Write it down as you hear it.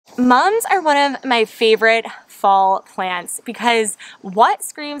Mums are one of my favorite fall plants because what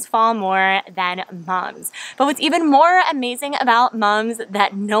screams fall more than mums? But what's even more amazing about mums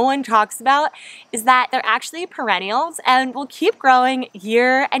that no one talks about is that they're actually perennials and will keep growing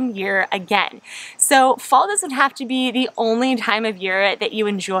year and year again. So fall doesn't have to be the only time of year that you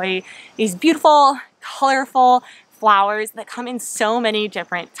enjoy these beautiful, colorful flowers that come in so many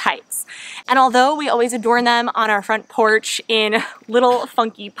different types. And although we always adorn them on our front porch in little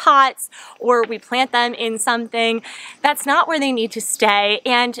funky pots, or we plant them in something, that's not where they need to stay.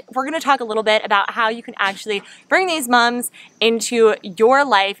 And we're going to talk a little bit about how you can actually bring these mums into your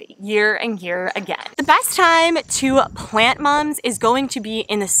life year and year again. The best time to plant mums is going to be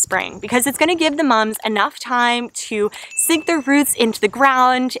in the spring because it's going to give the mums enough time to sink their roots into the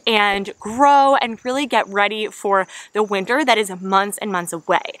ground and grow and really get ready for the winter that is months and months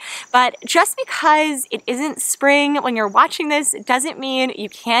away. But just because it isn't spring when you're watching this doesn't mean you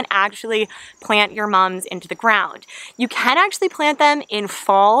can't actually plant your mums into the ground. You can actually plant them in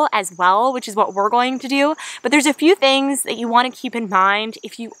fall as well, which is what we're going to do, but there's a few things that you want to keep in mind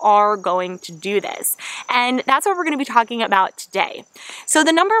if you are going to do this. And that's what we're going to be talking about today. So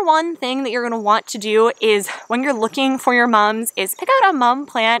the number one thing that you're going to want to do is when you're looking for your mums is pick out a mum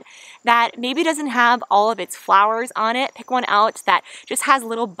plant that maybe doesn't have all of its flowers on it. Pick one out that just has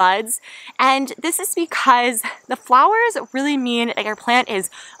little buds. And this is because the flowers really mean that your plant is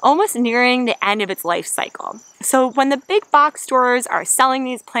almost nearing the end of its life cycle. So when the big box stores are selling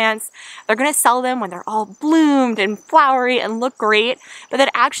these plants, they're going to sell them when they're all bloomed and flowery and look great, but that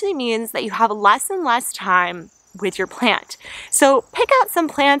actually means that you have less and less time with your plant. So pick out some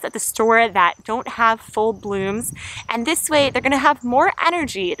plants at the store that don't have full blooms, and this way they're going to have more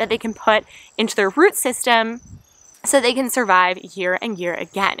energy that they can put into their root system so they can survive year and year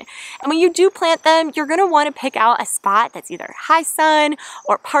again. And when you do plant them, you're going to want to pick out a spot that's either high sun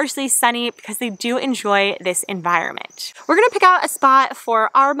or partially sunny because they do enjoy this environment. We're going to pick out a spot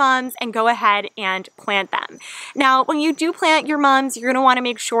for our mums and go ahead and plant them. Now, when you do plant your mums, you're going to want to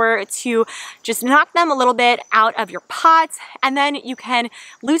make sure to just knock them a little bit out of your pots, and then you can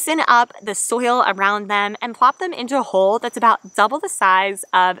loosen up the soil around them and plop them into a hole that's about double the size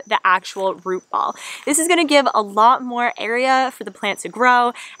of the actual root ball. This is going to give a lot more area for the plant to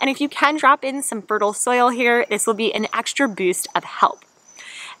grow, and if you can drop in some fertile soil here, this will be an extra boost of help.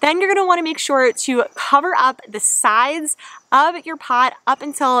 Then you're going to want to make sure to cover up the sides of your pot up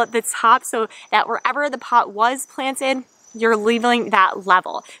until the top so that wherever the pot was planted, you're leaving that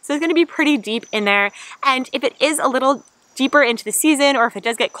level. So it's going to be pretty deep in there, and if it is a little deeper into the season, or if it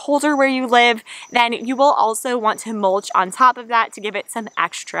does get colder where you live, then you will also want to mulch on top of that to give it some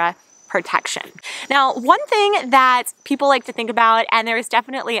extra protection. Now, one thing that people like to think about, and there is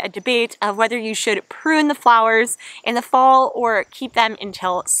definitely a debate of whether you should prune the flowers in the fall or keep them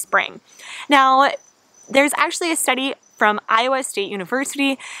until spring. Now, there's actually a study from Iowa State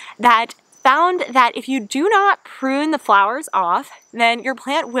University that found that if you do not prune the flowers off, then your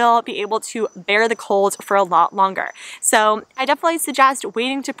plant will be able to bear the cold for a lot longer. So I definitely suggest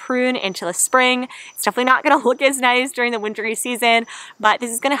waiting to prune until the spring. It's definitely not going to look as nice during the wintry season, but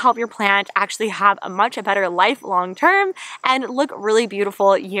this is going to help your plant actually have a much better life long term and look really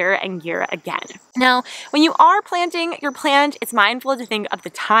beautiful year and year again. Now, when you are planting your plant, it's mindful to think of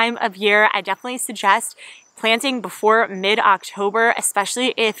the time of year. I definitely suggest planting before mid-October,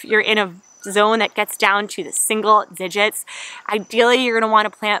 especially if you're in a zone that gets down to the single digits. Ideally, you're going to want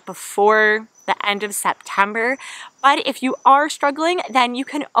to plant before the end of September. But if you are struggling, then you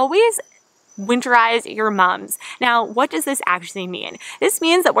can always winterize your mums. Now, what does this actually mean? This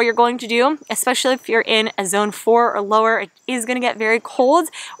means that what you're going to do, especially if you're in a zone 4 or lower, it is going to get very cold,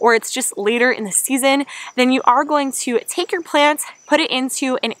 or it's just later in the season, then you are going to take your plant, put it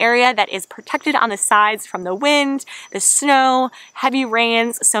into an area that is protected on the sides from the wind, the snow, heavy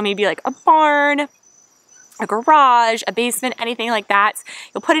rains, so maybe like a barn, a garage, a basement, anything like that.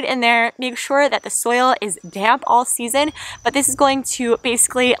 You'll put it in there, make sure that the soil is damp all season, but this is going to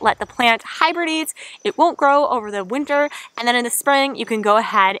basically let the plant hibernate. It won't grow over the winter, and then in the spring, you can go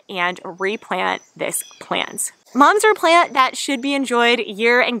ahead and replant this plant. Mums are a plant that should be enjoyed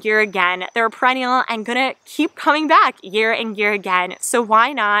year and year again. They're a perennial and gonna keep coming back year and year again. So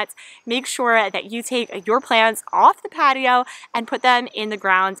why not make sure that you take your plants off the patio and put them in the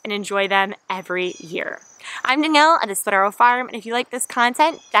ground and enjoy them every year. I'm Danielle at the Spadaro Farm, and if you like this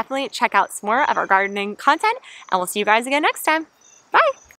content, definitely check out some more of our gardening content, and we'll see you guys again next time. Bye!